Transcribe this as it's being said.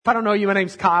If I don't know you, my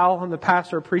name's Kyle. I'm the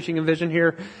pastor of Preaching and Vision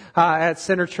here at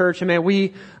Center Church. And man,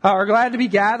 we are glad to be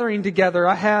gathering together.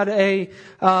 I had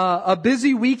a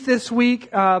busy week this week,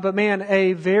 but man,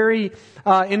 a very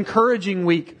encouraging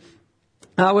week.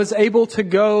 I was able to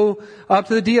go up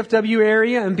to the DFW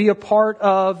area and be a part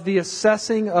of the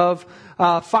assessing of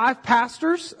 5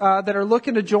 pastors that are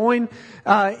looking to join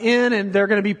in, and they're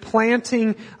going to be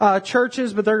planting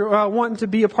churches, but they're wanting to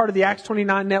be a part of the Acts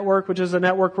 29 network, which is a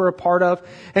network we're a part of.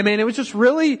 And man, it was just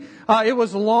really, it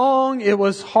was long, it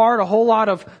was hard, a whole lot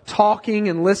of talking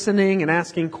and listening and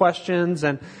asking questions,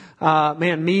 and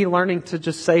man, me learning to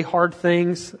just say hard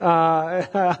things.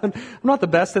 I'm not the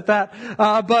best at that.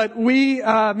 But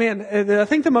I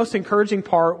think the most encouraging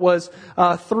part was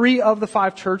 3 of the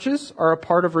 5 churches are a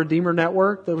part of Redeemer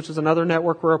Network, which is another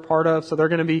network we're a part of. So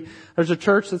there's a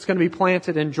church that's going to be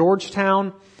planted in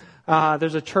Georgetown.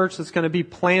 There's a church that's going to be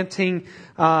planting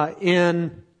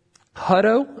in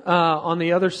Hutto, on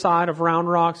the other side of Round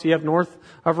Rock. So you have north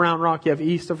of Round Rock, you have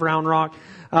east of Round Rock.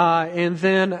 And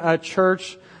then a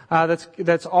church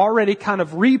that's already kind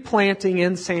of replanting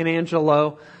in San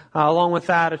Angelo. Along with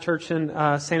that, a church in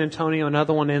San Antonio,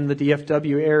 another one in the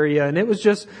DFW area. And it was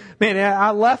just, man,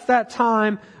 I left that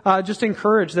time just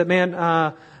encouraged that, man,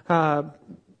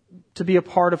 to be a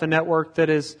part of a network that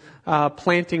is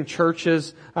planting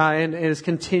churches and is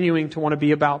continuing to want to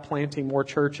be about planting more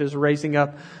churches, raising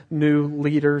up new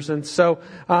leaders. And so,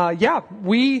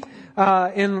 we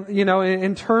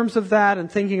in terms of that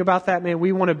and thinking about that, man,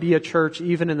 we want to be a church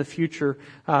even in the future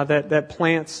that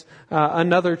plants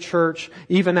another church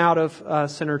even out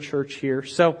of Center Church here.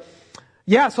 So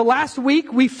last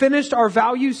week we finished our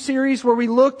values series where we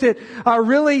looked at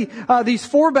these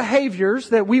 4 behaviors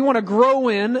that we want to grow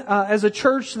in as a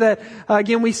church that,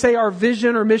 again, we say our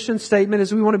vision or mission statement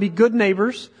is we want to be good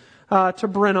neighbors to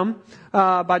Brenham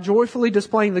by joyfully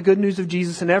displaying the good news of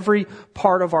Jesus in every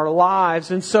part of our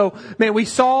lives. And so, man, we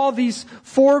saw these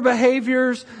 4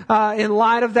 behaviors in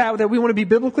light of that we want to be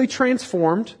biblically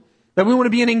transformed, that we want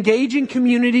to be an engaging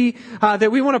community,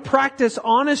 that we want to practice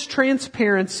honest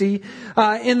transparency,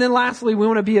 and then lastly, we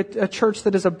want to be a church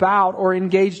that is about or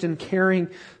engaged in caring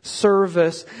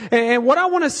service. And what I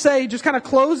want to say, just kind of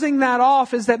closing that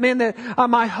off, is that, man, that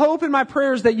my hope and my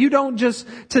prayer is that you don't just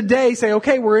today say,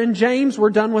 okay, we're in James, we're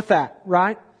done with that,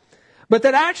 right? But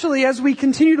that actually, as we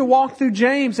continue to walk through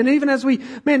James, and even as we,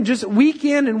 just week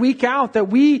in and week out, that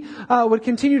we would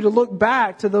continue to look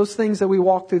back to those things that we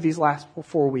walked through these last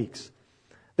 4 weeks.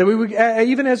 That we would,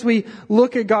 even as we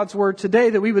look at God's Word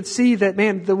today, that we would see that,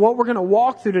 what we're going to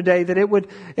walk through today, that it would,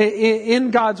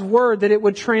 in God's Word, that it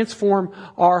would transform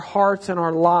our hearts and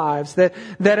our lives. That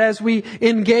as we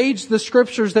engage the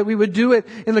Scriptures, that we would do it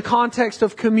in the context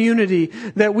of community.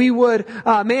 That we would,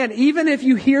 even if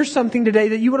you hear something today,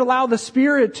 that you would allow the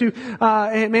Spirit to,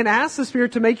 ask the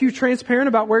Spirit to make you transparent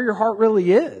about where your heart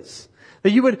really is.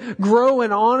 That you would grow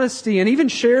in honesty and even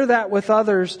share that with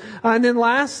others. And then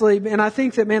lastly, and I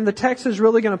think that, the text is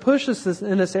really going to push us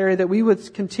in this area, that we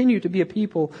would continue to be a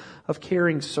people of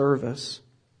caring service.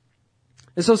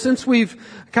 And so since we've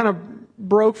kind of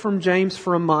broke from James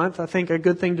for a month, I think a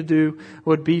good thing to do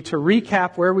would be to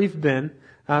recap where we've been,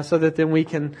 so that then we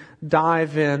can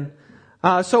dive in.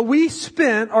 So we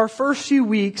spent our first few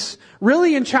weeks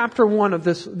really in chapter 1 of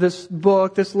this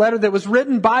book, this letter that was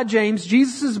written by James,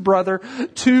 Jesus' brother,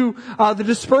 to the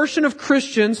dispersion of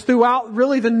Christians throughout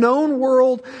really the known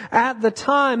world at the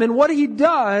time. And what he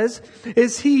does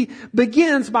is he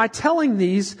begins by telling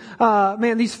these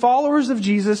followers of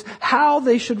Jesus how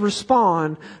they should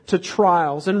respond to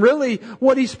trials. And really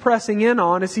what he's pressing in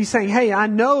on is he's saying, hey, I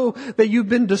know that you've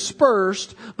been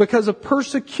dispersed because of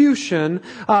persecution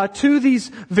to these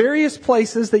various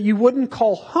places that you wouldn't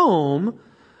call home.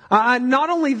 Not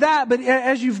only that, but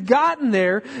as you've gotten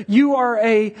there, you are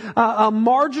a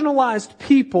marginalized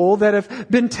people that have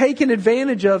been taken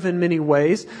advantage of in many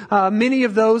ways. Many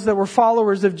of those that were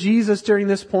followers of Jesus during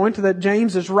this point that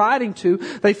James is writing to,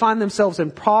 they find themselves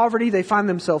in poverty, they find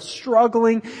themselves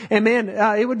struggling, and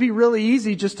it would be really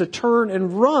easy just to turn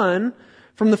and run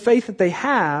from the faith that they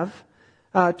have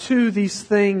to these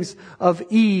things of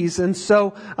ease. And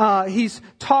so he's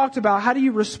talked about how do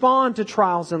you respond to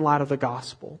trials in light of the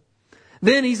gospel.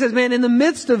 Then he says, in the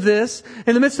midst of this,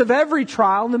 in the midst of every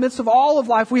trial, in the midst of all of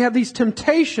life, we have these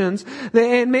temptations.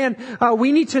 And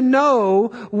we need to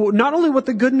know not only what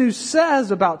the good news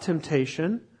says about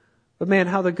temptation, but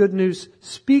how the good news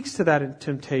speaks to that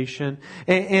temptation.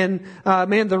 And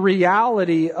the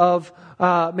reality of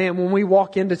when we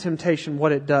walk into temptation,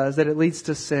 what it does, that it leads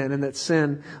to sin, and that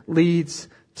sin leads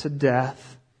to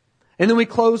death. And then we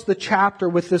close the chapter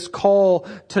with this call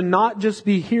to not just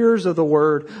be hearers of the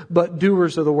word, but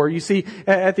doers of the word. You see,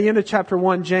 at the end of chapter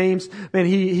 1, James, man,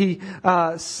 he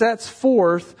sets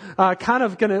forth what's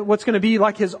going to be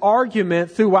like his argument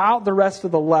throughout the rest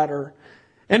of the letter.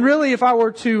 And really, if I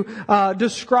were to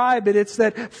describe it, it's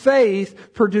that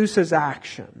faith produces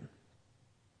action.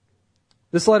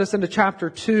 This led us into chapter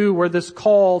 2, where this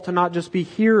call to not just be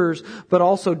hearers, but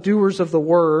also doers of the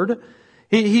word.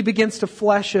 He begins to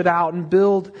flesh it out and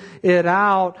build it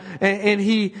out. And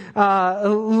he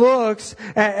looks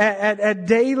at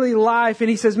daily life and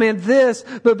he says, man,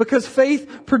 but because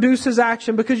faith produces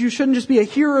action, because you shouldn't just be a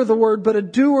hearer of the word, but a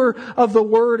doer of the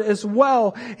word as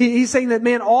well. He's saying that,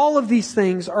 man, all of these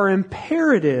things are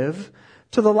imperative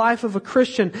to the life of a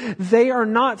Christian. They are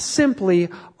not simply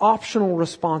optional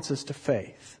responses to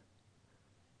faith.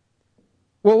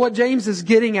 Well, what James is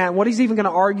getting at, what he's even going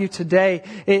to argue today,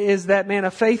 is that, man,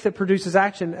 a faith that produces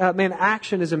action,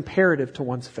 action is imperative to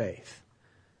one's faith.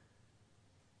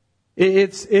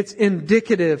 It's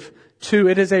indicative to,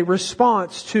 it is a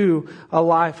response to a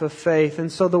life of faith.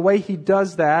 And so the way he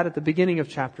does that at the beginning of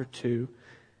chapter 2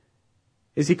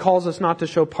 is he calls us not to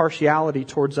show partiality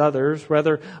towards others,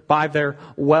 whether by their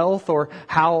wealth or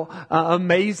how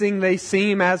amazing they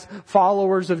seem as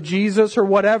followers of Jesus or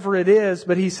whatever it is.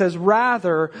 But he says,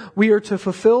 rather, we are to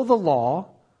fulfill the law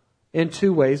in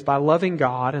two ways, by loving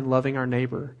God and loving our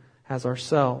neighbor as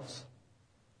ourselves.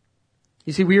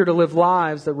 You see, we are to live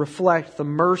lives that reflect the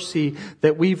mercy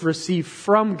that we've received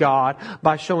from God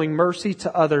by showing mercy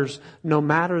to others, no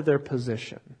matter their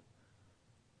position.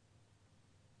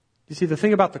 You see, the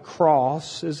thing about the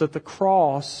cross is that the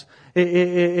cross,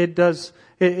 it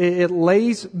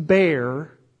lays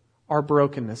bare our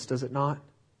brokenness, does it not?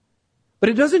 But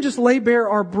it doesn't just lay bare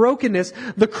our brokenness.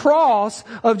 The cross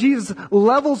of Jesus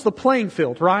levels the playing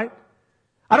field, right?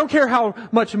 I don't care how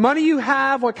much money you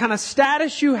have, what kind of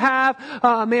status you have,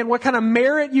 what kind of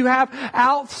merit you have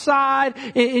outside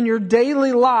in your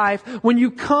daily life. When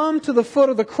you come to the foot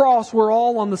of the cross, we're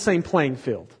all on the same playing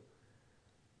field.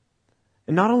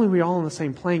 And not only are we all on the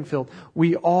same playing field,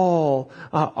 we all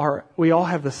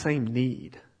have the same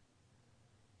need.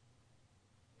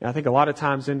 And I think a lot of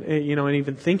times, and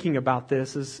even thinking about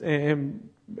this and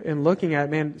looking at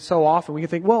it, man, so often we can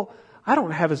think, well, I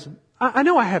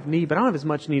know I have need, but I don't have as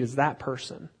much need as that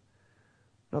person.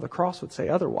 No, the cross would say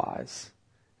otherwise.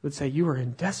 It would say you are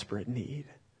in desperate need.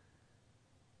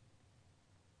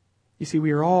 You see,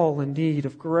 we are all in need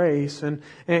of grace, and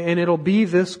it'll be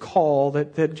this call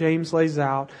that James lays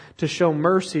out to show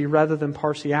mercy rather than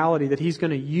partiality that he's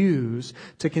going to use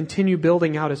to continue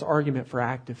building out his argument for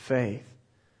active faith.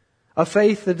 A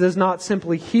faith that does not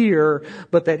simply hear,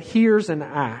 but that hears and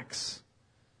acts.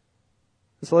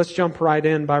 So let's jump right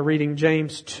in by reading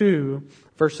James 2,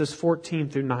 verses 14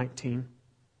 through 19.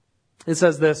 It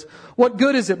says this, "What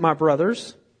good is it, my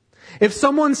brothers, if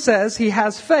someone says he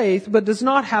has faith but does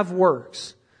not have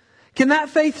works? Can that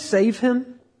faith save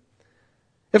him?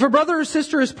 If a brother or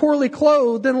sister is poorly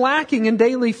clothed and lacking in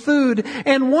daily food,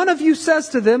 and one of you says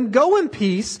to them, 'Go in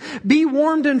peace, be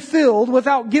warmed and filled,'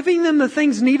 without giving them the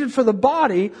things needed for the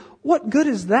body, what good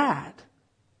is that?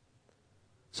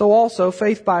 So also,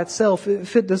 faith by itself,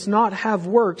 if it does not have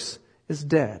works, is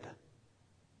dead.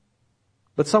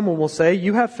 But someone will say,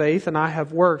 'You have faith and I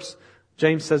have works.'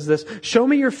 James says this, 'Show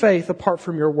me your faith apart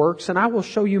from your works, and I will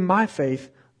show you my faith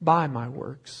by my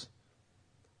works.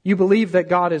 You believe that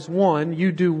God is one,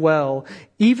 you do well.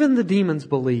 Even the demons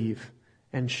believe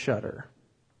and shudder.'"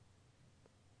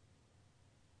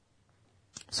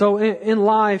 So in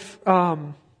life,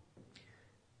 you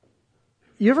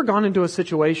ever gone into a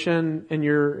situation and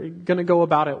you're going to go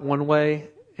about it one way,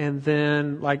 and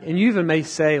then and you even may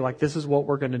say this is what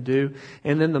we're going to do,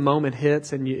 and then the moment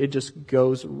hits and it just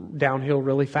goes downhill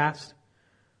really fast,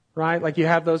 right? You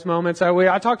have those moments.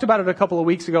 I talked about it a couple of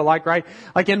weeks ago, right?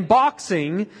 In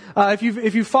boxing,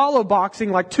 if you follow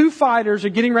boxing, two fighters are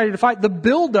getting ready to fight, the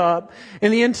build up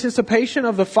and the anticipation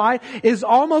of the fight is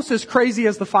almost as crazy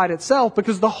as the fight itself,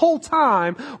 because the whole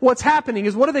time what's happening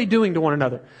is, what are they doing to one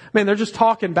another? Man, they're just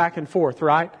talking back and forth,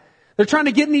 right? They're trying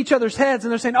to get in each other's heads,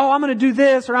 and they're saying, "Oh, I'm going to do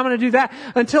this," or "I'm going to do that,"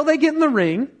 until they get in the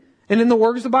ring. And in the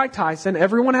words of Mike Tyson,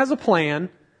 everyone has a plan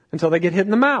until they get hit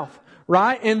in the mouth,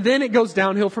 right? And then it goes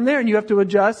downhill from there, and you have to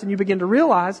adjust, and you begin to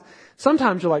realize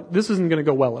sometimes you're this isn't going to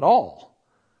go well at all.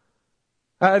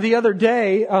 The other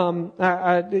day,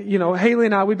 Haley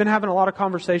and I, we've been having a lot of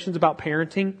conversations about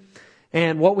parenting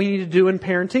and what we need to do in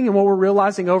parenting. And what we're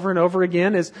realizing over and over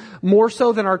again is, more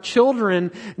so than our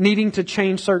children needing to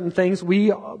change certain things,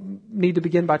 we need to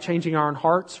begin by changing our own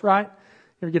hearts, right?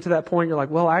 You ever get to that point, you're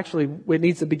well, actually, it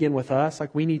needs to begin with us.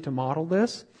 We need to model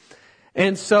this.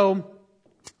 And so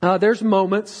there's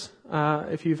moments,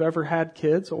 if you've ever had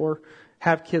kids or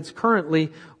have kids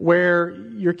currently, where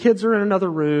your kids are in another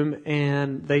room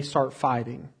and they start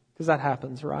fighting. Because that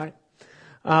happens, right?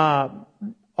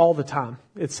 All the time,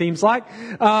 it seems like.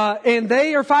 And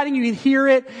they are fighting, you can hear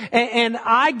it. And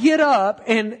I get up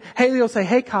and Haley will say,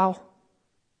 "Hey, Kyle,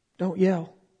 don't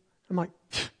yell." I'm like,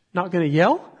 "Not going to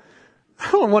yell?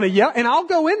 I don't want to yell." And I'll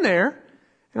go in there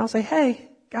and I'll say, "Hey,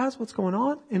 guys, what's going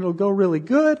on?" And it'll go really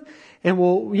good. And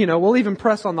we'll even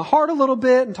press on the heart a little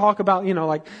bit and talk about,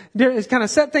 it's kind of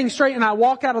set things straight. And I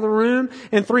walk out of the room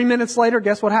and 3 minutes later,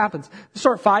 guess what happens? They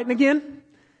start fighting again.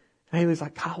 And Haley's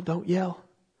like, "Kyle, don't yell."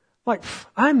 Like,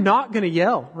 I'm not going to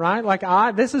yell, right?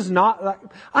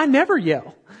 I never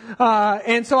yell.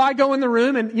 And so I go in the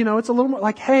room and, it's a little more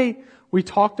like, "Hey, we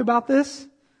talked about this.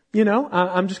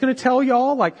 I'm just going to tell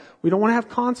y'all, we don't want to have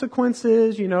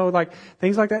consequences,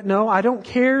 things like that. No, I don't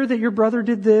care that your brother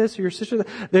did this or your sister.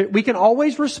 We can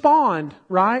always respond,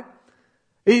 right?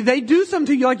 They do something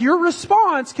to you, your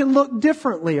response can look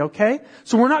differently, okay?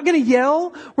 So we're not going to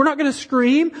yell. We're not going to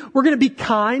scream. We're going to be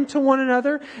kind to one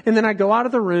another." And then I go out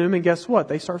of the room and guess what?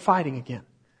 They start fighting again.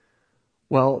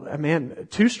 Well, man,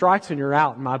 2 strikes and you're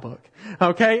out in my book.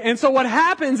 Okay? And so what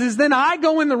happens is then I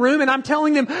go in the room and I'm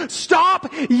telling them,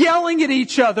 "Stop yelling at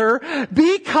each other.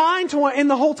 Be kind to one." And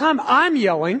the whole time I'm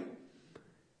yelling.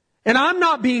 And I'm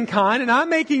not being kind, and I'm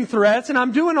making threats, and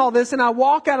I'm doing all this, and I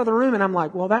walk out of the room, and I'm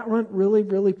like, well, that went really,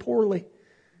 really poorly.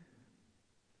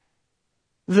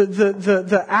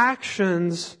 The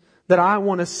actions that I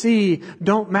want to see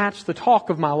don't match the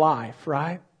talk of my life,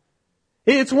 right?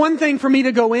 It's one thing for me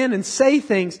to go in and say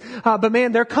things, but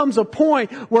man, there comes a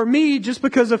point where me, just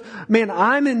because of,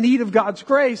 I'm in need of God's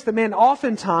grace, that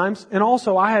oftentimes, and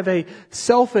also I have a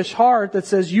selfish heart that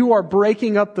says, "You are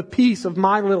breaking up the peace of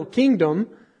my little kingdom."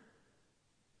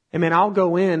 And I'll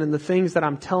go in and the things that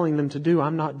I'm telling them to do,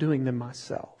 I'm not doing them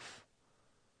myself.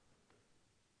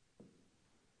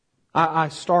 I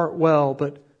start well,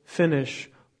 but finish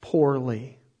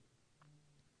poorly.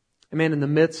 And in the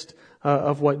midst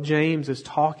of what James is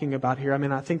talking about here,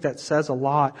 I think that says a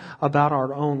lot about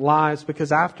our own lives,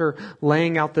 because after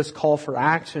laying out this call for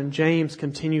action, James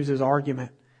continues his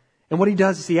argument. And what he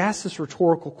does is he asks this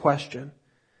rhetorical question.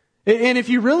 And if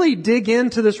you really dig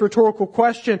into this rhetorical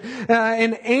question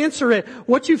and answer it,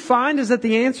 what you find is that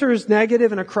the answer is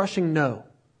negative and a crushing no.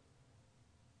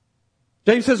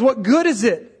 James says, "What good is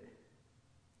it,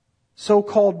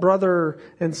 so-called brother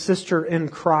and sister in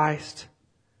Christ,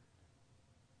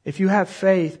 if you have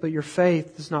faith, but your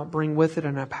faith does not bring with it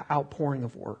an outpouring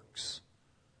of works?"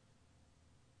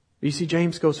 You see,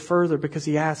 James goes further because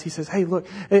he says, "Hey, look,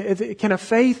 can a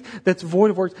faith that's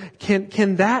void of works,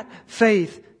 can that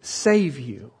faith save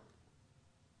you?"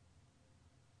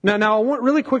 Now, I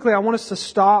want us to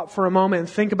stop for a moment and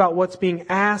think about what's being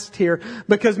asked here.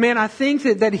 Because, I think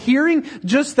that hearing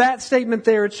just that statement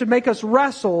there, it should make us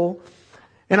wrestle.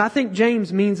 And I think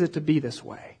James means it to be this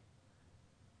way.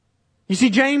 You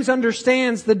see, James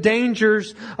understands the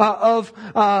dangers of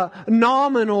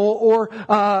nominal or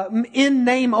in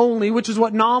name only, which is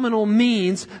what nominal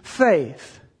means,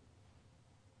 faith.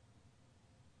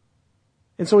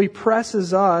 And so he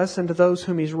presses us and to those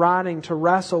whom he's writing to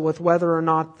wrestle with whether or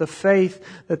not the faith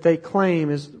that they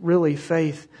claim is really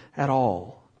faith at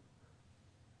all.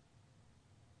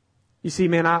 You see,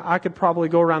 I could probably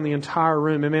go around the entire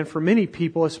room. And for many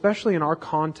people, especially in our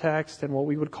context and what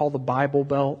we would call the Bible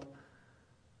Belt,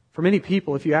 for many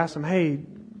people, if you ask them, "Hey,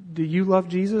 do you love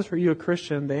Jesus? Or are you a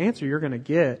Christian?" the answer you're going to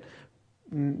get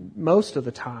most of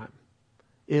the time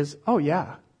is, "Oh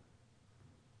yeah."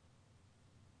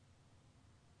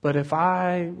 But if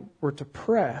I were to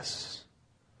press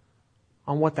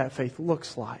on what that faith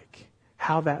looks like,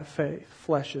 how that faith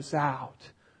fleshes out,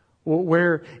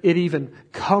 where it even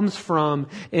comes from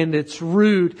and its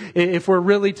root, if we're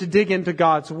really to dig into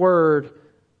God's Word,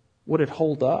 would it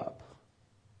hold up?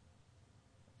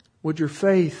 Would your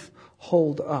faith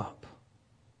hold up?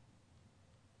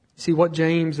 See, what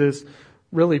James is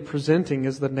really presenting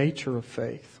is the nature of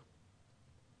faith.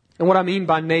 And what I mean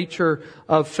by nature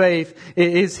of faith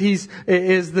is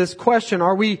this question: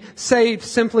 are we saved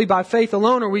simply by faith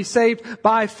alone? Or are we saved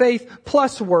by faith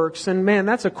plus works? And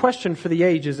that's a question for the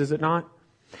ages, is it not?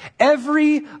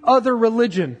 Every other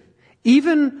religion,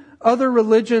 even other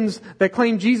religions that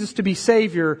claim Jesus to be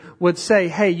Savior, would say,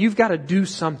 "Hey, you've got to do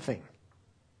something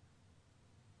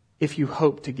if you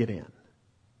hope to get in."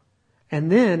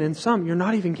 And then in some, you're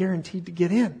not even guaranteed to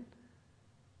get in.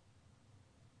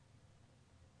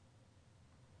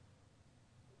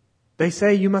 They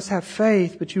say you must have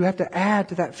faith, but you have to add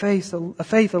to that faith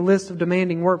a list of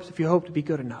demanding works if you hope to be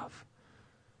good enough.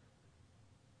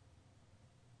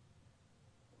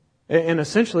 And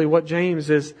essentially what James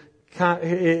is,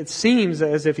 it seems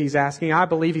as if he's asking, I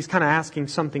believe he's kind of asking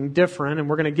something different, and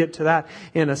we're going to get to that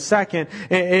in a second,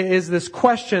 is this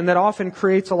question that often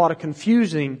creates a lot of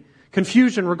confusion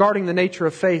regarding the nature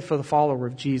of faith for the follower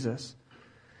of Jesus.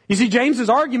 You see, James's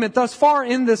argument thus far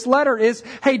in this letter is,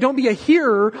 hey, don't be a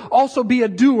hearer, also be a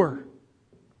doer.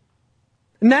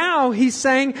 Now he's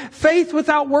saying, faith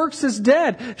without works is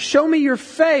dead. Show me your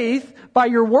faith by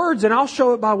your words, and I'll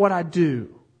show it by what I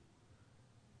do.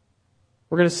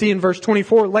 We're going to see in verse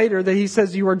 24 later that he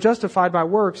says you are justified by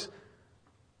works.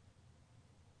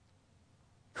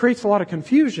 Creates a lot of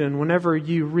confusion whenever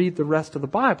you read the rest of the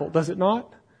Bible, does it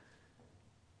not?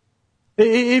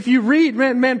 If you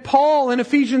read, Paul in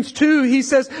Ephesians 2, he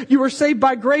says you are saved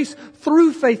by grace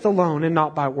through faith alone and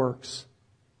not by works.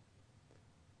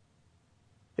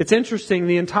 It's interesting,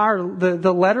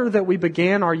 the letter that we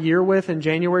began our year with in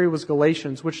January was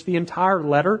Galatians, which the entire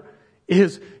letter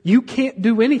is you can't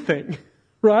do anything,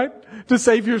 right, to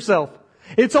save yourself.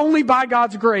 It's only by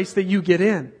God's grace that you get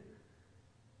in.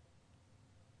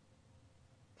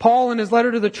 Paul in his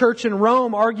letter to the church in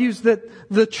Rome argues that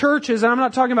the churches, and I'm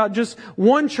not talking about just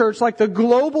one church, like the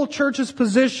global church's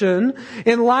position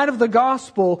in light of the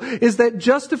gospel is that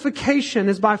justification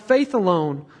is by faith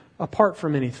alone, apart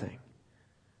from anything.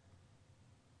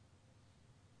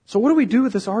 So what do we do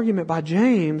with this argument by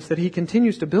James that he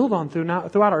continues to build on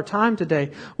throughout our time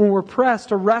today when we're pressed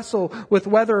to wrestle with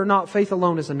whether or not faith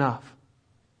alone is enough?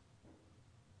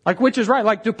 Like, which is right?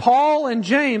 Like, do Paul and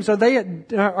James, are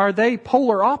they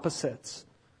polar opposites?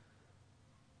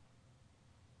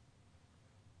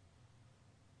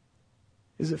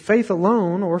 Is it faith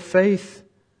alone or faith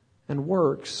and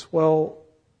works? Well,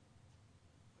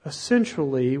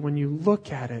 essentially, when you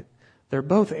look at it, they're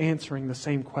both answering the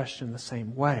same question the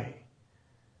same way.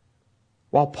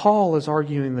 While Paul is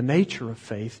arguing the nature of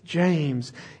faith,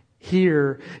 James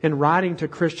here in writing to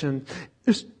Christians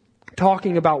is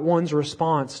talking about one's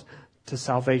response to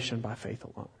salvation by faith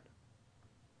alone.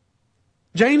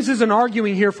 James isn't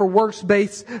arguing here for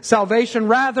works-based salvation.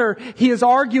 Rather, he is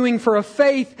arguing for a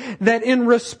faith that in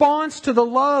response to the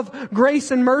love,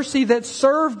 grace, and mercy that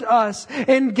served us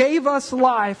and gave us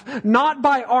life, not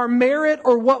by our merit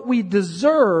or what we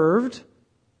deserved,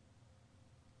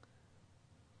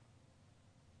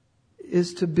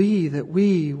 is to be that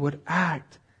we would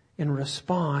act in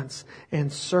response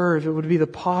and serve. It would be the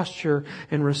posture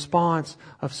and response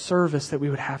of service that we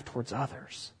would have towards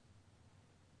others.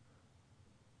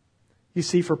 You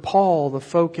see, for Paul, the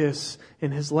focus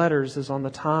in his letters is on the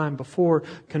time before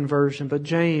conversion, but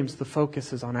James, the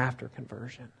focus is on after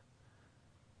conversion.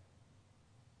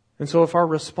 And so if our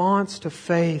response to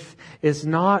faith is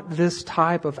not this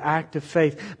type of act of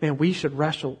faith, man, we should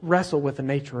wrestle with the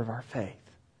nature of our faith.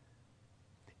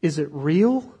 Is it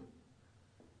real?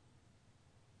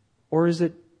 Or is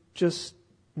it just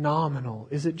nominal?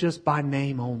 Is it just by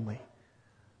name only?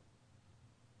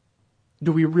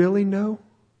 Do we really know?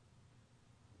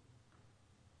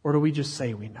 Or do we just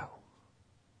say we know?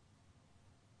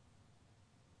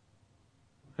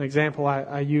 An example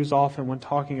I use often when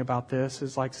talking about this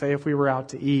is like, say if we were out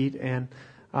to eat and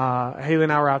Haley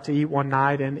and I were out to eat one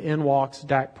night and in walks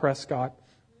Dak Prescott.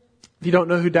 If you don't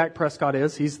know who Dak Prescott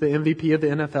is, he's the MVP of the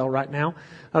NFL right now,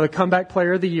 the comeback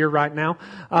player of the year right now,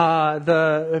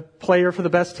 the player for the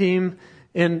best team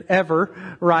in ever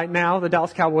right now, the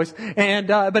Dallas Cowboys. And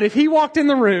but if he walked in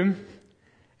the room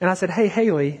and I said, "Hey,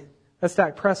 Haley, that's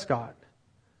Dak Prescott,"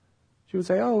 she would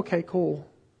say, "Oh, okay, cool."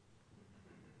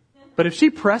 But if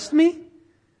she pressed me,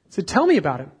 said, "Tell me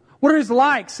about him. What are his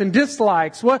likes and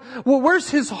dislikes? Where's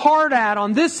his heart at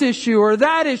on this issue or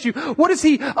that issue? What is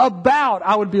he about?"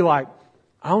 I would be like,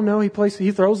 "I don't know. He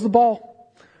throws the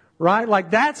ball." Right? Like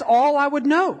that's all I would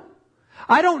know.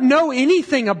 I don't know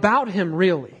anything about him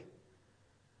really.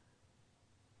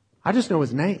 I just know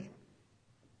his name.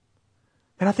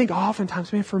 And I think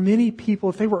oftentimes, man, for many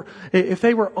people, if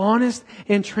they were honest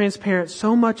and transparent,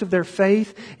 so much of their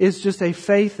faith is just a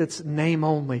faith that's name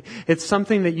only. It's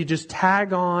something that you just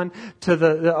tag on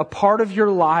to a part of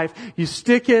your life. You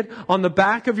stick it on the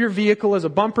back of your vehicle as a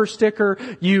bumper sticker.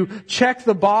 You check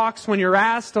the box when you're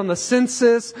asked on the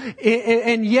census.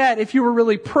 And yet, if you were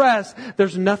really pressed,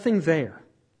 there's nothing there.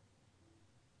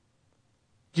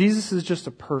 Jesus is just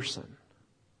a person.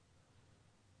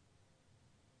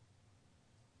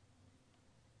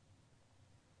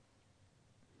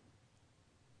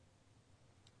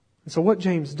 So what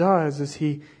James does is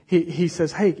he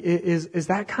says, "Hey, is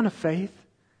that kind of faith?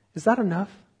 Is that enough?"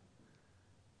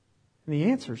 And the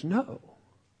answer is no.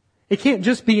 It can't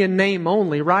just be in name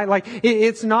only, right? Like,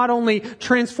 it's not only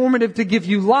transformative to give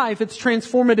you life, it's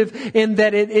transformative in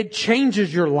that it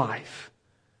changes your life.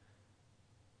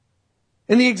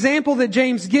 And the example that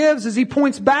James gives is he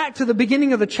points back to the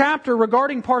beginning of the chapter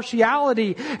regarding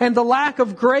partiality and the lack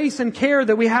of grace and care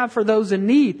that we have for those in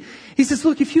need. He says,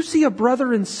 look, if you see a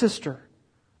brother and sister,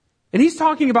 and he's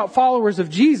talking about followers of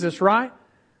Jesus, right?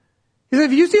 He said,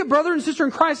 if you see a brother and sister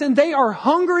in Christ and they are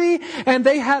hungry and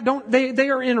they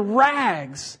are in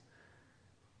rags,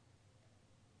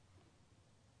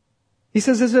 he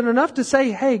says, is it enough to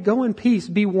say, hey, go in peace,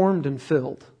 be warmed and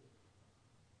filled?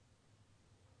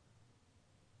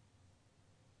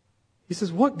 He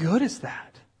says, what good is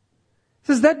that? He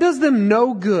says, that does them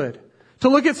no good. To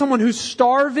look at someone who's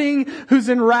starving, who's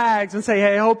in rags, and say,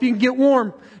 hey, I hope you can get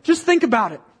warm. Just think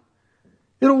about it.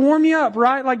 It'll warm you up,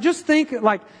 right? Like, just think,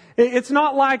 like, it's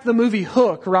not like the movie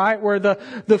Hook, right? Where the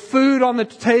food on the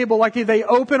table, like they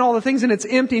open all the things and it's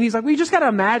empty. And he's like, well, you just got to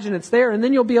imagine it's there and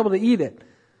then you'll be able to eat it.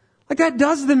 Like, that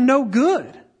does them no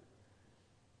good.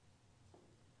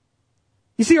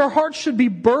 You see, our hearts should be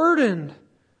burdened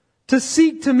to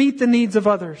seek to meet the needs of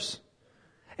others.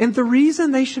 And the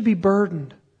reason they should be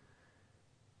burdened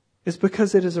is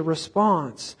because it is a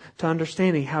response to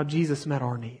understanding how Jesus met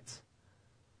our needs.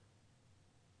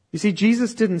 You see,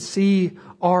 Jesus didn't see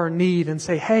our need and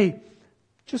say, hey,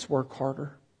 just work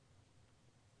harder.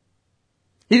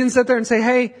 He didn't sit there and say,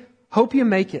 hey, hope you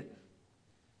make it.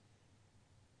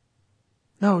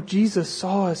 No, Jesus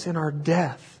saw us in our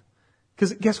death.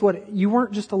 Because guess what? You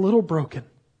weren't just a little broken.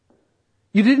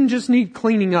 You didn't just need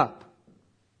cleaning up.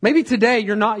 Maybe today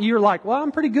you're like, well,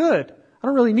 I'm pretty good. I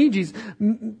don't really need Jesus.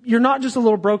 You're not just a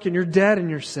little broken. You're dead in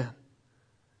your sin.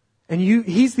 And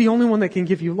He's the only one that can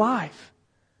give you life.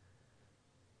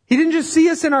 He didn't just see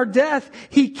us in our death.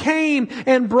 He came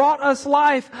and brought us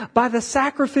life by the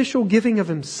sacrificial giving of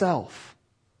Himself.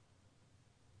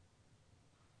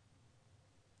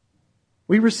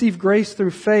 We receive grace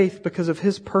through faith because of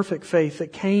His perfect faith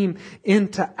that came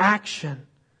into action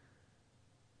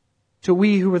to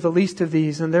we who are the least of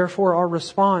these, and therefore our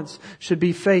response should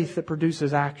be faith that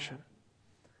produces action.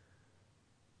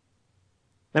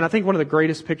 And I think one of the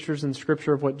greatest pictures in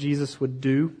Scripture of what Jesus would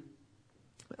do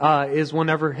is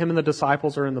whenever Him and the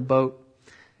disciples are in the boat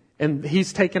and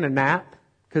He's taking a nap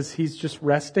because He's just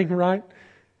resting, right?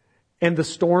 And the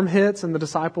storm hits and the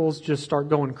disciples just start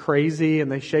going crazy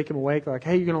and they shake Him awake. They're like,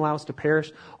 hey, you're going to allow us to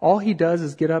perish? All He does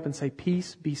is get up and say,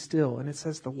 peace, be still. And it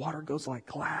says the water goes like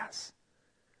glass.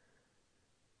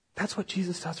 That's what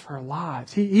Jesus does for our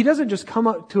lives. He doesn't just come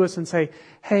up to us and say,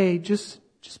 hey, just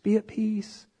be at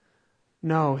peace.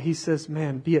 No, He says,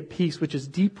 man, be at peace, which is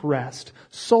deep rest,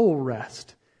 soul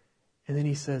rest. And then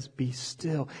He says, be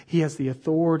still. He has the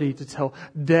authority to tell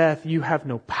death, you have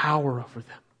no power over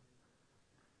them.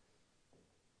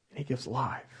 And He gives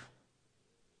life.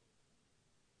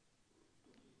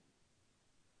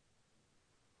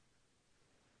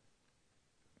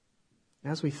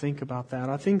 As we think about that,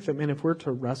 I think that, man, if we're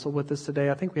to wrestle with this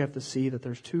today, I think we have to see that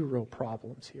there's two real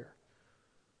problems here.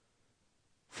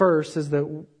 First is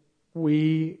that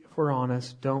we, if we're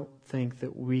honest, don't think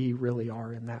that we really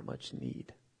are in that much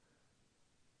need.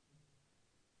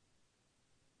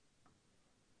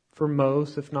 For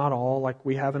most, if not all, like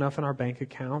we have enough in our bank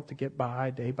account to get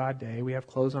by day. We have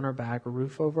clothes on our back, a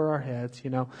roof over our heads,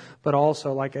 But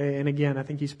also, like, and again, I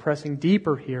think He's pressing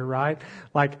deeper here, right?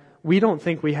 Like, we don't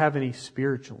think we have any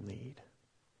spiritual need.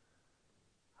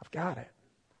 I've got it.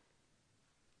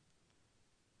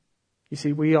 You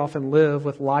see, we often live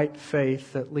with light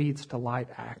faith that leads to light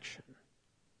action.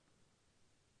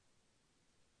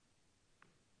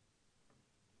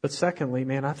 But secondly,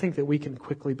 man, I think that we can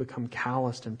quickly become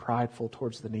calloused and prideful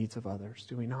towards the needs of others,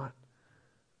 do we not?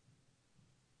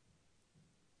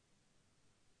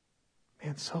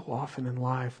 Man, so often in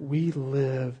life, we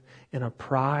live in a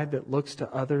pride that looks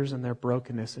to others and their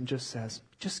brokenness and just says,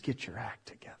 just get your act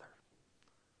together.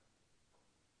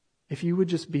 If you would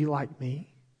just be like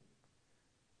me,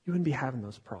 you wouldn't be having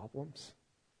those problems.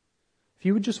 If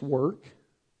you would just work,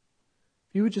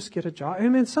 if you would just get a job.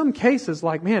 And in some cases,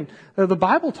 like, man, the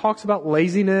Bible talks about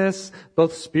laziness,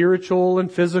 both spiritual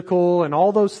and physical and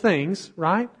all those things,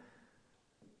 right?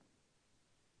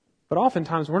 But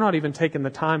oftentimes we're not even taking the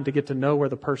time to get to know where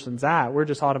the person's at. We're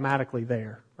just automatically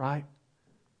there, right?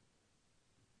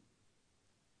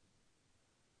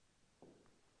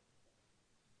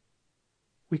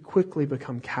 We quickly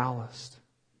become calloused.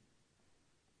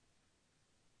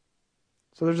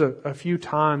 So there's a few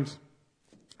times,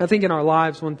 I think, in our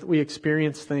lives when we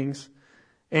experience things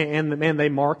and man, they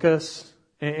mark us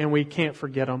and we can't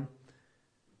forget them.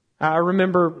 I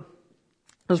remember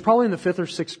was probably in the 5th or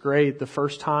 6th grade the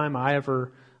first time I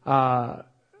ever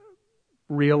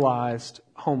realized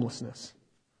homelessness.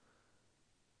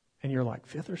 And you're like,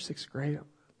 5th or 6th grade?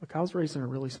 Look, I was raised in a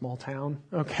really small town,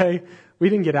 okay? We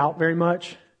didn't get out very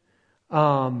much.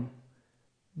 But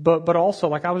also,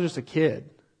 like, I was just a kid.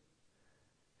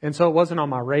 And so it wasn't on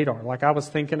my radar. Like, I was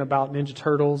thinking about Ninja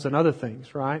Turtles and other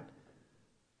things, right?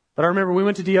 But I remember we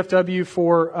went to DFW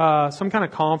for some kind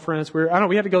of conference. We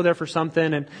had to go there for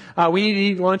something, and we needed to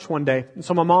eat lunch one day. And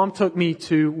so my mom took me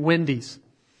to Wendy's.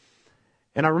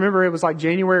 And I remember it was like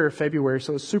January or February,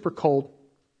 so it was super cold.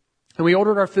 And we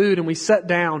ordered our food, and we sat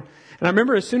down. And I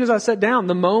remember as soon as I sat down,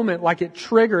 the moment, like, it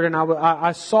triggered, and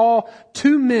I saw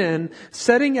two men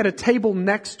sitting at a table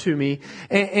next to me,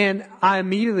 and I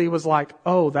immediately was like,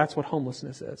 oh, that's what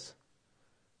homelessness is.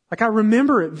 Like, I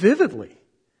remember it vividly.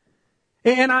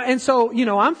 And so, you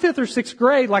know, I'm 5th or 6th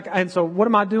grade, like, and so what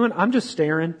am I doing? I'm just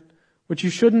staring, which you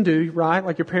shouldn't do, right?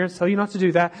 Like, your parents tell you not to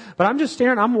do that. But I'm just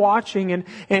staring, I'm watching,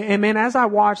 and man, as I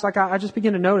watch, like, I just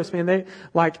begin to notice, man,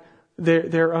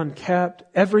 they're unkept.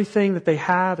 Everything that they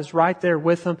have is right there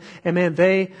with them. And man,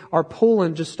 they are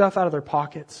pulling just stuff out of their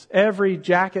pockets. Every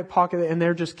jacket pocket, and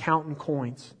they're just counting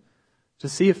coins to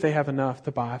see if they have enough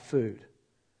to buy food.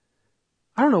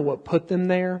 I don't know what put them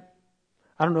there.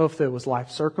 I don't know if it was life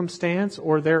circumstance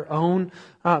or their own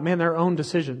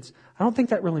decisions. I don't think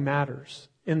that really matters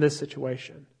in this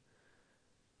situation.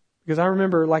 Because I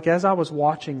remember, like, as I was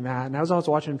watching that, and as I was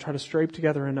watching them try to scrape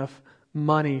together enough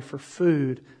money for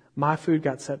food, my food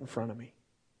got set in front of me.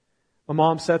 My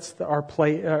mom sets our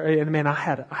plate, and man, I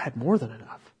had more than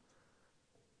enough.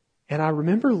 And I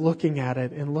remember looking at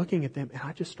it and looking at them, and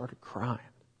I just started crying.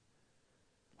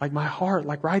 Like, my heart,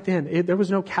 like, right then, there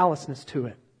was no callousness to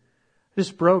it. It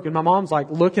just broke, and my mom's like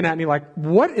looking at me like,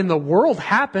 what in the world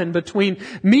happened between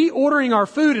me ordering our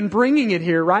food and bringing it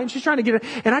here, right? And she's trying to get it,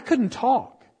 and I couldn't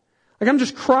talk. Like, I'm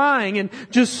just crying and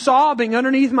just sobbing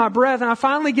underneath my breath, and I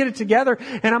finally get it together,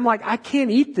 and I'm like, I can't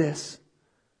eat this.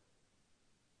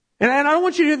 And I don't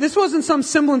want you to, this wasn't some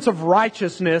semblance of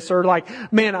righteousness or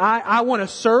like, man, I want to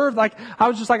serve. Like, I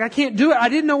was just like, I can't do it. I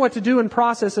didn't know what to do in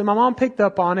process, and my mom picked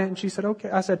up on it, and she said, okay.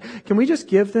 I said, can we just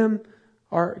give them,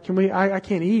 or can we, I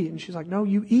can't eat. And she's like, no,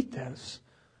 you eat this.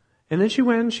 And then she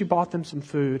went and she bought them some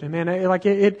food. And man,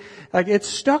 it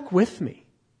stuck with me.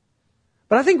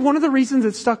 But I think one of the reasons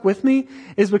it stuck with me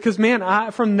is because,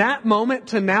 man, from that moment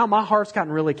to now, my heart's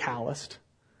gotten really calloused.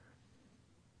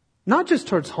 Not just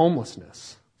towards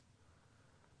homelessness,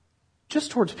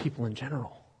 just towards people in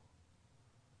general.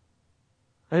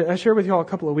 I shared with you all a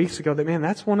couple of weeks ago that, man,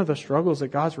 that's one of the struggles that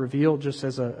God's revealed just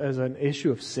as an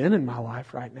issue of sin in my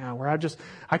life right now, where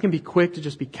I can be quick to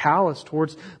just be callous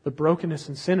towards the brokenness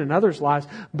and sin in others' lives.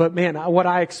 But man, what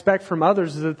I expect from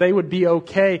others is that they would be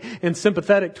okay and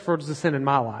sympathetic towards the sin in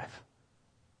my life.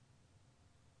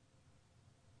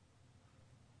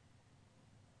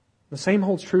 The same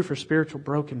holds true for spiritual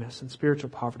brokenness and spiritual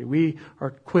poverty. We are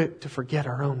quick to forget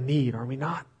our own need, are we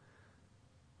not?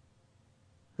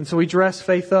 And so we dress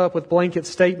faith up with blanket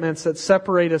statements that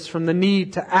separate us from the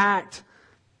need to act.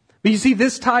 But you see,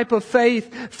 this type of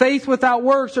faith without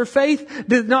works, or faith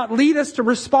did not lead us to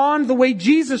respond the way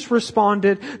Jesus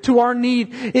responded to our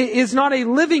need, it is not a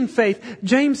living faith.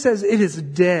 James says it is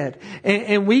dead.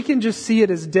 And we can just see it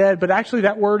as dead, but actually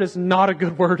that word is not a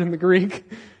good word in the Greek.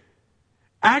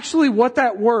 Actually, what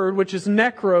that word, which is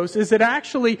nekros, is it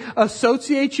actually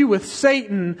associates you with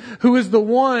Satan, who is the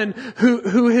one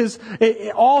who is,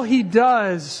 all he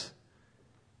does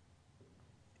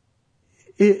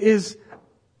is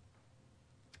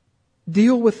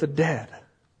deal with the dead.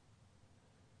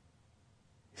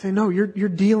 You say, no, you're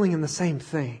dealing in the same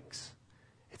things.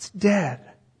 It's dead.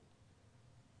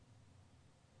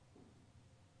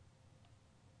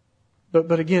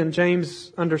 But again,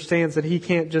 James understands that he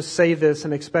can't just say this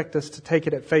and expect us to take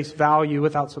it at face value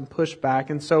without some pushback.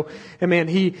 And so,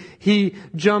 he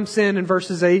jumps in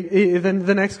verses 8, then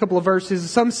the next couple of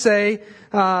verses. Some say,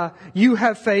 you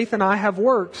have faith and I have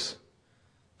works.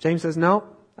 James says, no,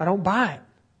 I don't buy it.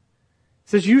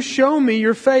 He says, you show me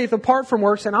your faith apart from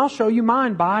works, and I'll show you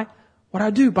mine by what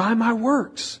I do, by my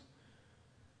works.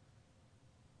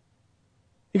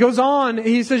 He goes on,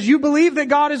 he says, you believe that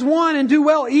God is one and do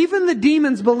well. Even the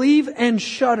demons believe and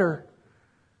shudder.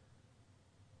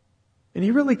 And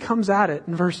he really comes at it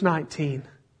in verse 19.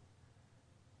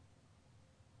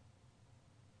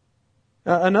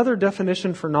 Another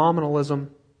definition for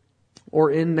nominalism,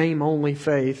 or in name only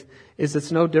faith, is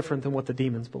it's no different than what the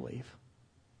demons believe.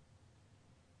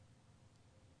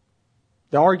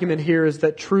 The argument here is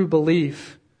that true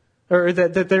belief, or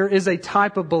that there is a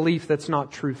type of belief that's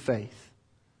not true faith.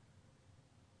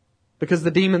 because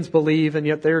the demons believe and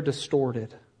yet they're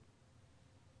distorted.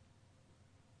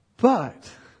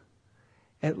 But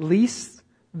at least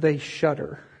they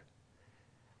shudder.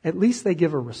 At least they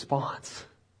give a response.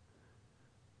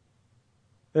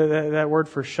 That word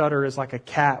for shudder is like a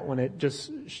cat when it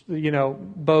just,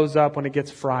 bows up when it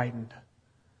gets frightened.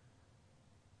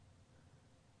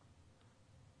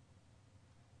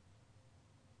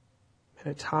 And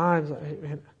at times,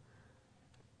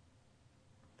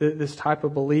 this type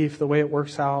of belief, the way it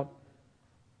works out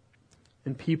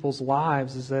in people's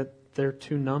lives is that they're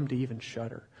too numb to even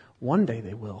shudder. One day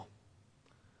they will.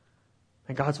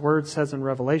 And God's Word says in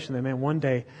Revelation that, one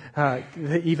day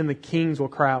even the kings will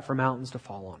cry out for mountains to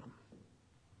fall on them.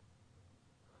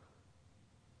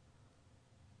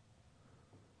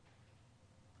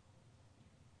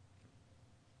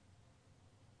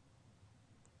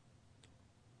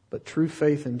 But true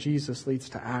faith in Jesus leads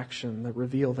to action that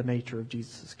reveal the nature of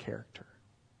Jesus' character.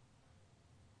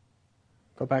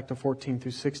 Go back to 14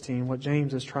 through 16. What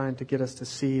James is trying to get us to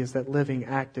see is that living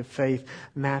active faith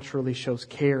naturally shows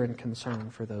care and concern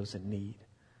for those in need.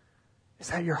 Is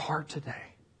that your heart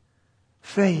today?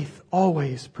 Faith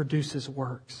always produces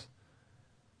works.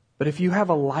 But if you have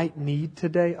a light need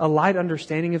today, a light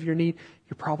understanding of your need,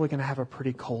 you're probably going to have a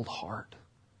pretty cold heart.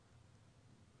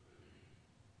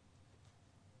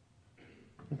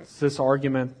 It's this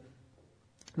argument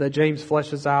that James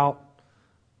fleshes out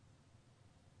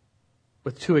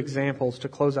with two examples to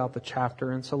close out the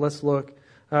chapter. And so let's look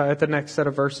at the next set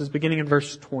of verses, beginning in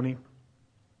verse 20.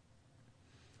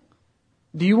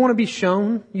 Do you want to be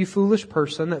shown, you foolish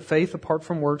person, that faith apart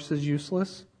from works is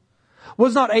useless?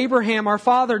 Was not Abraham, our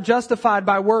father, justified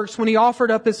by works when he offered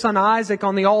up his son Isaac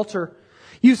on the altar?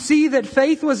 You see that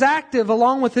faith was active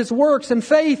along with his works, and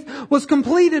faith was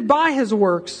completed by his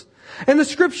works. And the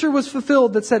scripture was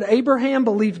fulfilled that said, Abraham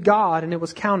believed God, and it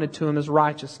was counted to him as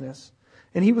righteousness.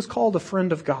 And he was called a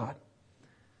friend of God.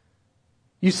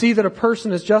 You see that a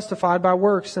person is justified by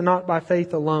works and not by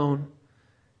faith alone.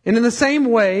 And in the same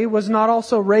way, was not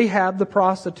also Rahab the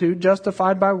prostitute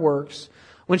justified by works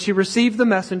when she received the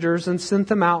messengers and sent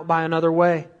them out by another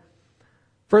way?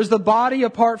 For as the body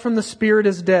apart from the spirit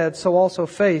is dead, so also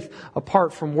faith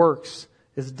apart from works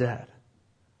is dead.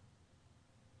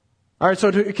 All right,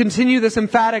 so to continue this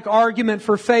emphatic argument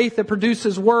for faith that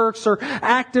produces works or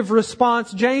active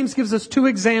response, James gives us two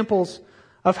examples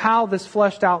of how this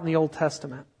fleshed out in the Old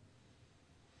Testament.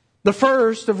 The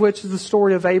first of which is the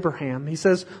story of Abraham. He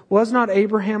says, was not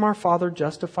Abraham our father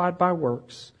justified by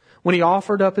works when he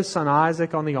offered up his son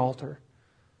Isaac on the altar?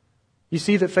 You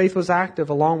see that faith was active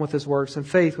along with his works, and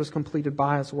faith was completed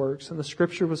by his works, and the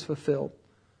scripture was fulfilled.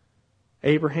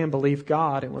 Abraham believed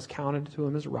God and was counted to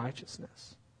him as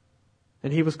righteousness.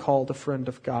 And he was called a friend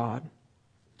of God.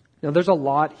 Now there's a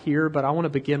lot here, but I want to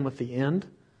begin with the end.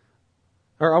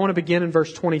 Or I want to begin in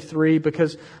verse 23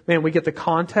 because, we get the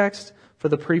context for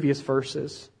the previous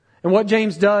verses. And what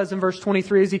James does in verse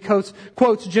 23 is he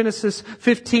quotes Genesis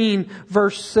 15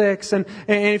 verse 6. And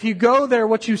if you go there,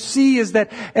 what you see is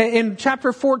that in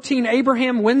chapter 14,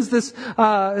 Abraham wins this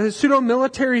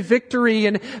pseudo-military victory.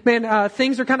 And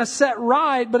things are kind of set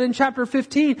right. But in chapter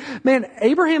 15,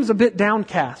 Abraham's a bit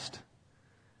downcast.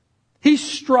 He's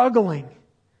struggling.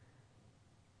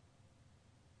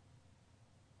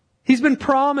 He's been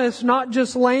promised not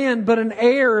just land, but an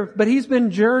heir, but he's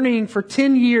been journeying for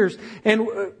 10 years. And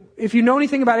if you know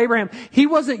anything about Abraham, he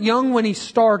wasn't young when he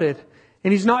started,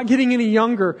 and he's not getting any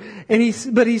younger,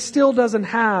 but he still doesn't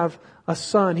have a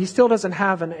son. He still doesn't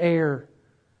have an heir.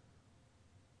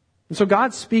 And so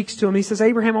God speaks to him. He says,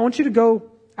 Abraham, I want you to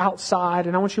go outside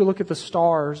and I want you to look at the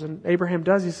stars. And Abraham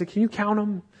does. He said, can you count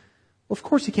them? Well, of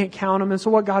course he can't count them. And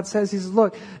so what God says, he says,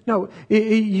 look, no,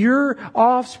 your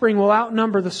offspring will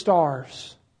outnumber the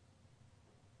stars.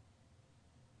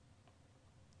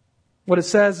 What it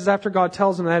says is after God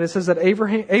tells him that, it says that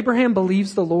Abraham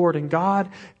believes the Lord and God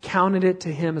counted it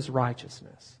to him as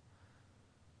righteousness.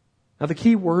 Now the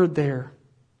key word there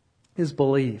is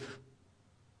believe.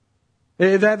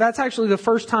 That's actually the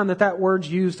first time that word's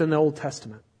used in the Old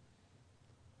Testament.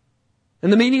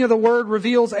 And the meaning of the word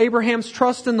reveals Abraham's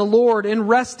trust in the Lord in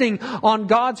resting on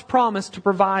God's promise to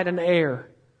provide an heir.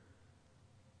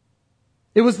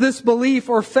 It was this belief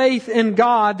or faith in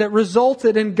God that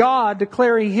resulted in God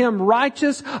declaring him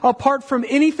righteous apart from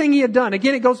anything he had done.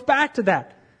 Again, it goes back to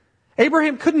that.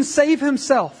 Abraham couldn't save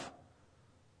himself.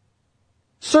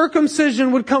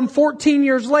 Circumcision would come 14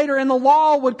 years later, and the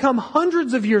law would come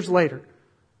hundreds of years later.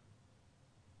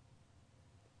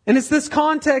 And it's this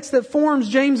context that forms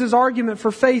James's argument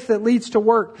for faith that leads to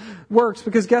works.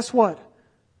 Because guess what?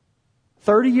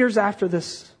 30 years after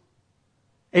this,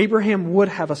 Abraham would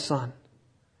have a son.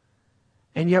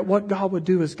 And yet what God would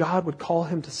do is God would call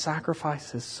him to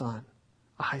sacrifice his son,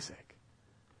 Isaac.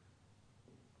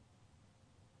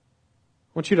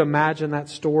 I want you to imagine that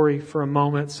story for a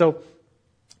moment. So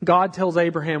God tells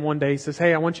Abraham one day, he says,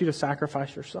 hey, I want you to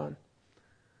sacrifice your son.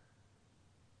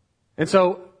 And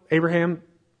so Abraham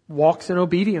walks in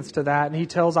obedience to that. And he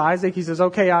tells Isaac, he says,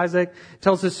 okay, Isaac,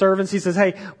 tells his servants, he says,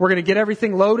 hey, we're going to get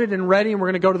everything loaded and ready and we're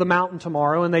going to go to the mountain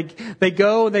tomorrow. And they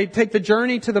go, they take the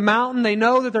journey to the mountain. They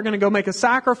know that they're going to go make a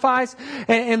sacrifice.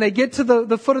 And they get to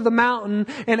the foot of the mountain.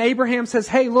 And Abraham says,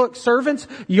 hey, look, servants,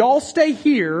 y'all stay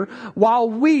here while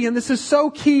we, and this is so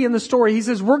key in the story, he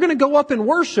says, we're going to go up and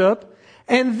worship.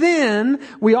 And then,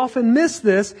 we often miss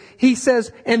this, he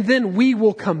says, and then we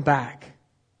will come back.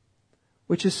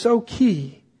 Which is so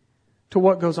key to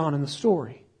what goes on in the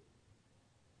story.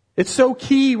 It's so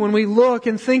key when we look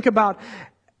and think about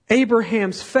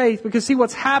Abraham's faith, because see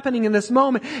what's happening in this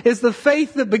moment is the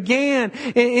faith that began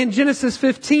in Genesis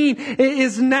 15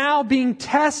 is now being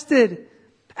tested.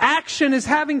 Action is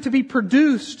having to be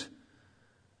produced.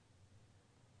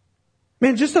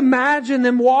 Man, just imagine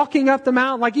them walking up the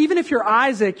mountain. Like even if you're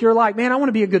Isaac, you're like, man, I want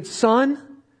to be a good son.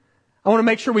 I want to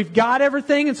make sure we've got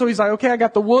everything. And so he's like, okay, I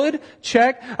got the wood.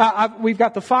 Check. We've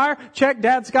got the fire. Check.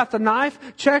 Dad's got the knife.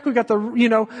 Check. We got the,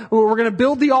 we're going to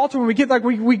build the altar when we get like,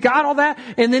 we got all that.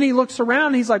 And then he looks around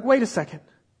and he's like, wait a second.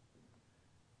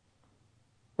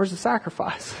 Where's the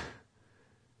sacrifice?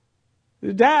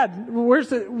 Dad, where's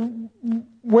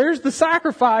the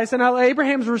sacrifice? And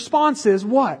Abraham's response is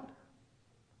what?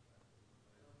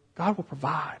 God will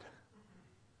provide.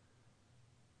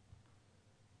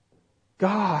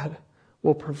 God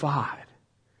will provide.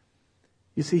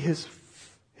 You see, his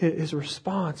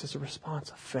response is a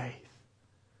response of faith.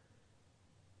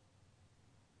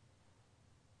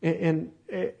 And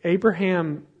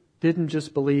Abraham didn't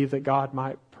just believe that God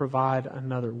might provide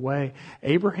another way.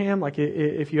 Abraham, like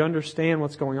if you understand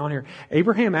what's going on here,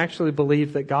 Abraham actually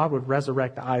believed that God would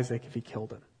resurrect Isaac if he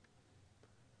killed him.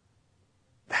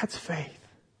 That's faith.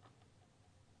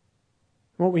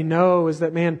 What we know is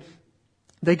that, man,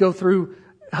 they go through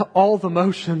all the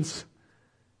motions.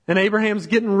 And Abraham's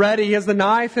getting ready. He has the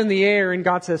knife in the air and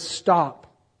God says, stop.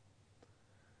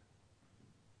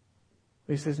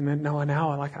 He says, man, no,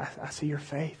 now I see your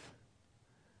faith.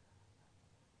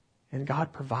 And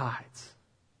God provides.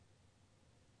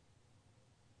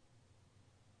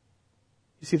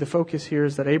 You see, the focus here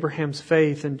is that Abraham's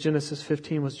faith in Genesis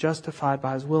 15 was justified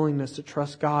by his willingness to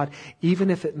trust God,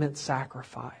 even if it meant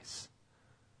sacrifice.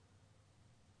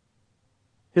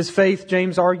 His faith,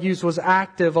 James argues, was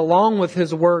active along with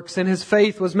his works, and his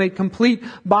faith was made complete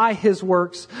by his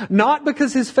works, not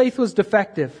because his faith was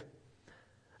defective.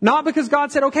 Not because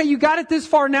God said, okay, you got it this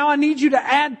far, now I need you to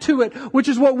add to it, which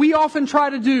is what we often try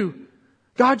to do.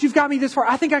 God, you've got me this far,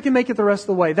 I think I can make it the rest of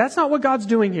the way. That's not what God's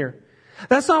doing here.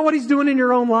 That's not what He's doing in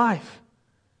your own life.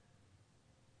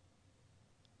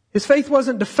 His faith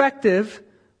wasn't defective,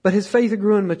 but his faith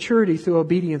grew in maturity through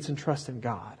obedience and trust in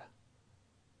God.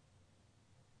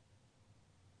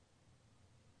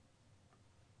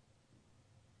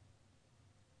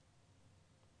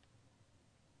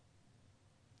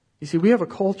 You see, we have a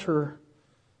culture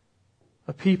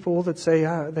of people that say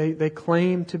they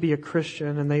claim to be a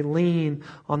Christian and they lean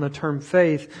on the term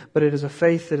faith, but it is a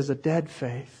faith that is a dead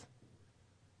faith,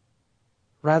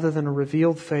 rather than a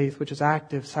revealed faith which is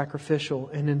active, sacrificial,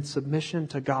 and in submission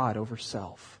to God over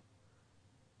self.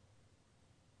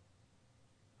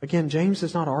 Again, James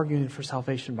is not arguing for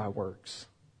salvation by works.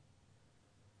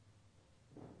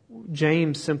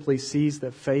 James simply sees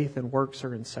that faith and works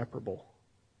are inseparable.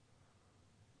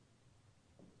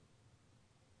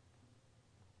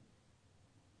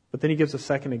 But then he gives a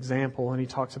second example and he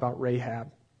talks about Rahab.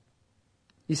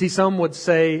 You see, some would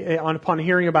say, upon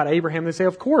hearing about Abraham, they say,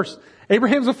 of course,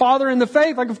 Abraham's a father in the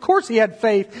faith. Like, of course he had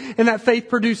faith, and that faith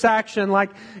produced action.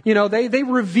 Like, they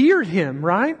revered him,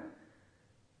 right?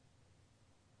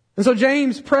 And so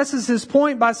James presses his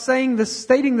point by stating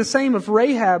the same of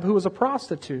Rahab, who was a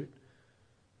prostitute.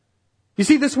 You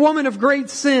see, this woman of great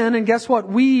sin, and guess what?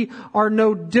 We are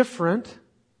no different.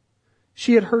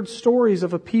 She had heard stories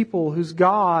of a people whose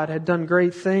God had done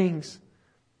great things.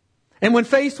 And when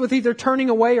faced with either turning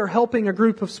away or helping a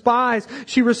group of spies,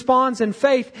 she responds in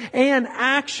faith and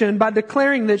action by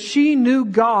declaring that she knew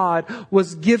God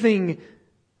was giving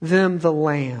them the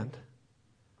land.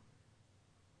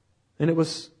 And it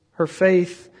was her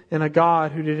faith in a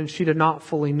God she did not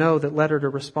fully know that led her to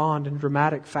respond in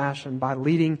dramatic fashion by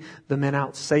leading the men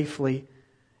out safely.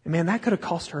 And man, that could have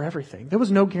cost her everything. There was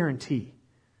no guarantee.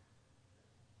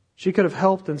 She could have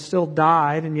helped and still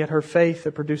died, and yet her faith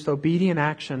that produced obedient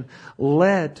action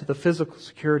led to the physical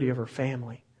security of her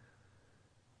family.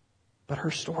 But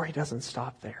her story doesn't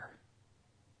stop there.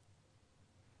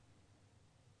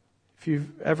 If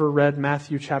you've ever read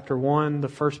Matthew chapter 1, the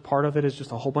first part of it is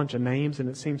just a whole bunch of names, and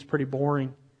it seems pretty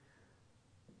boring.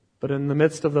 But in the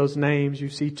midst of those names, you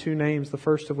see two names, the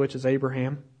first of which is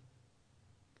Abraham.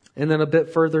 And then a bit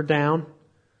further down,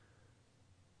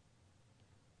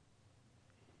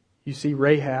 you see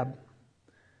Rahab.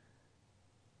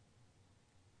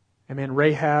 And man,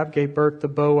 Rahab gave birth to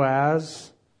Boaz,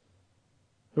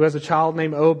 who has a child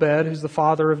named Obed, who's the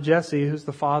father of Jesse, who's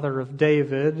the father of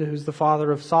David, who's the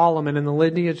father of Solomon. And the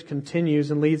lineage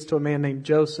continues and leads to a man named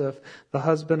Joseph, the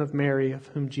husband of Mary, of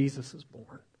whom Jesus is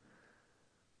born.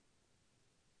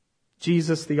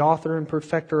 Jesus, the author and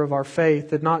perfecter of our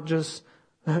faith, did not just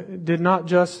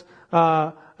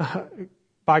by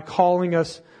calling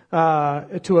us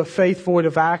to a faith void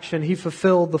of action, He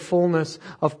fulfilled the fullness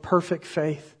of perfect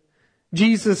faith.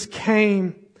 Jesus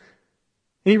came.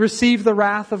 He received the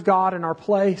wrath of God in our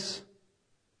place.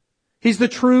 He's the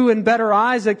true and better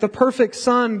Isaac, the perfect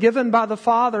Son given by the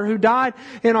Father, who died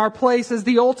in our place as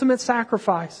the ultimate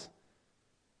sacrifice.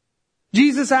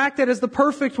 Jesus acted as the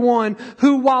perfect one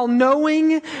who, while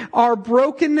knowing our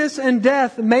brokenness and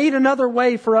death, made another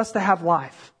way for us to have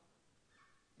life.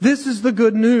 This is the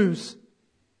good news.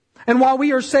 And while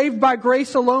we are saved by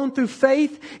grace alone through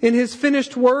faith in His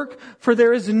finished work, for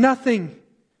there is nothing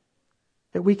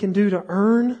that we can do to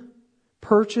earn,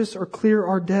 purchase, or clear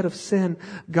our debt of sin,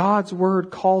 God's Word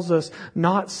calls us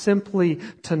not simply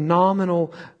to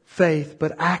nominal faith,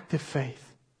 but active faith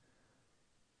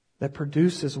that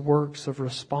produces works of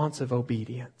responsive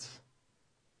obedience.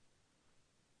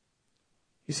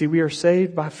 You see, we are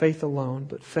saved by faith alone,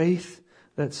 but faith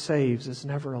that saves is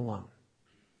never alone.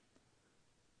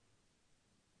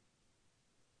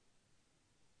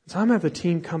 So I'm going to have the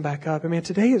team come back up. And man,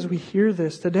 today as we hear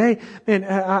this, today, man,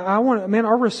 I want, man,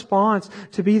 our response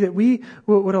to be that we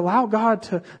would allow God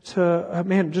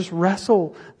to just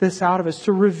wrestle this out of us,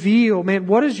 to reveal, man,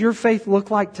 what does your faith look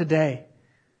like today?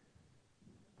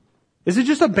 Is it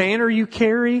just a banner you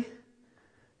carry?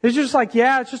 It's just like,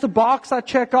 yeah, it's just a box I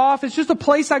check off. It's just a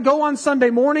place I go on Sunday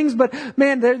mornings, but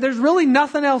man, there's really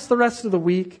nothing else the rest of the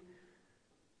week.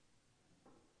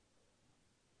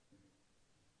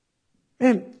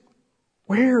 Man,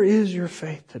 where is your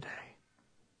faith today?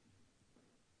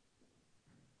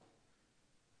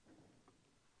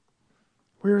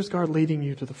 Where is God leading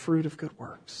you to the fruit of good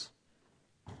works?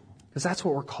 Because that's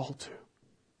what we're called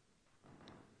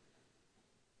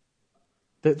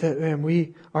to.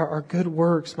 That our good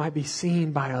works might be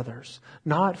seen by others,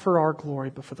 not for our glory,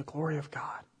 but for the glory of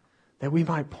God. That we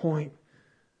might point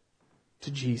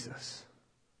to Jesus.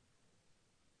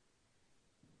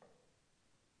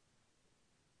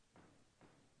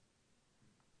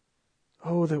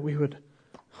 Oh, that we would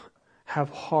have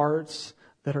hearts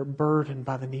that are burdened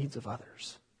by the needs of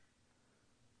others.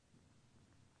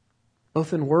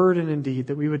 Both in word and in deed,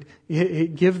 that we would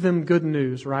give them good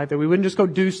news, right? That we wouldn't just go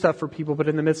do stuff for people, but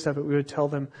in the midst of it, we would tell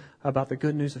them about the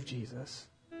good news of Jesus.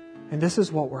 And this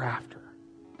is what we're after.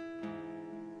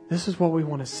 This is what we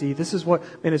want to see. This is what,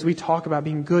 and as we talk about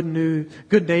being good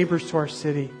neighbors to our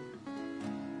city,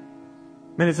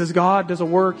 man, it's as God does a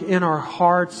work in our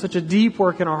hearts, such a deep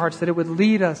work in our hearts, that it would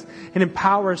lead us and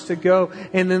empower us to go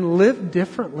and then live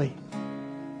differently.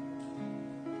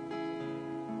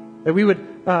 That we would,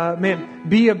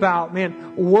 be about,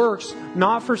 works,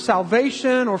 not for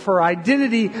salvation or for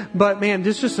identity, but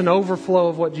this is just an overflow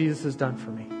of what Jesus has done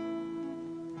for me.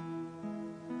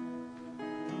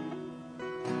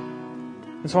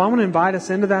 And so I want to invite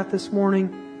us into that this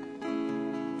morning.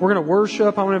 We're going to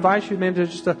worship. I want to invite you, to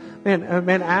just,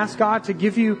 ask God to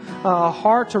give you a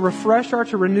heart, to refresh heart,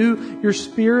 to renew your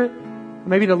spirit,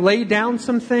 maybe to lay down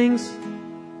some things.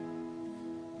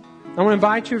 I want to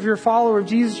invite you, if you're a follower of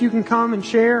Jesus, you can come and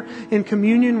share in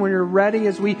communion when you're ready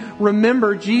as we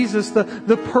remember Jesus,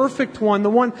 the perfect one,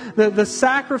 the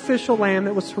sacrificial lamb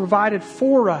that was provided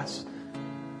for us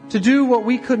to do what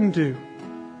we couldn't do.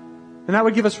 And that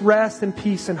would give us rest and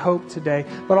peace and hope today,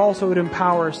 but also it would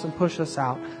empower us and push us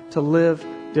out to live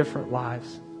different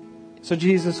lives. So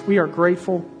Jesus, we are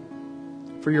grateful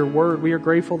for your word. We are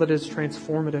grateful that it's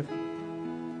transformative.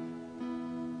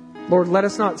 Lord, let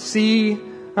us not see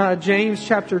James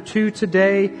chapter 2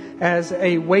 today as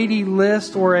a weighty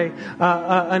list or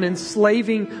an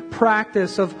enslaving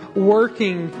practice of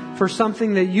working for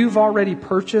something that you've already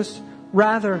purchased.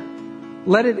 Rather,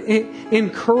 let it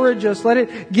encourage us. Let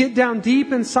it get down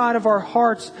deep inside of our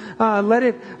hearts. Let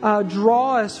it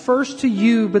draw us first to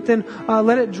you, but then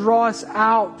let it draw us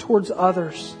out towards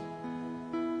others.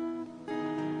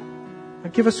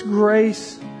 Give us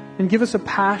grace and give us a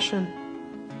passion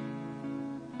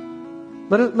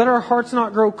Let our hearts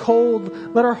not grow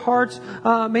cold. Let our hearts,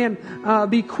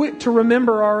 be quick to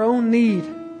remember our own need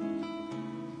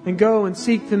and go and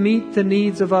seek to meet the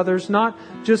needs of others, not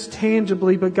just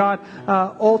tangibly, but God,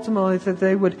 ultimately that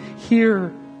they would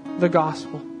hear the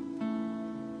gospel.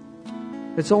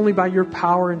 It's only by your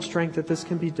power and strength that this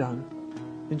can be done.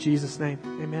 In Jesus' name,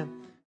 amen.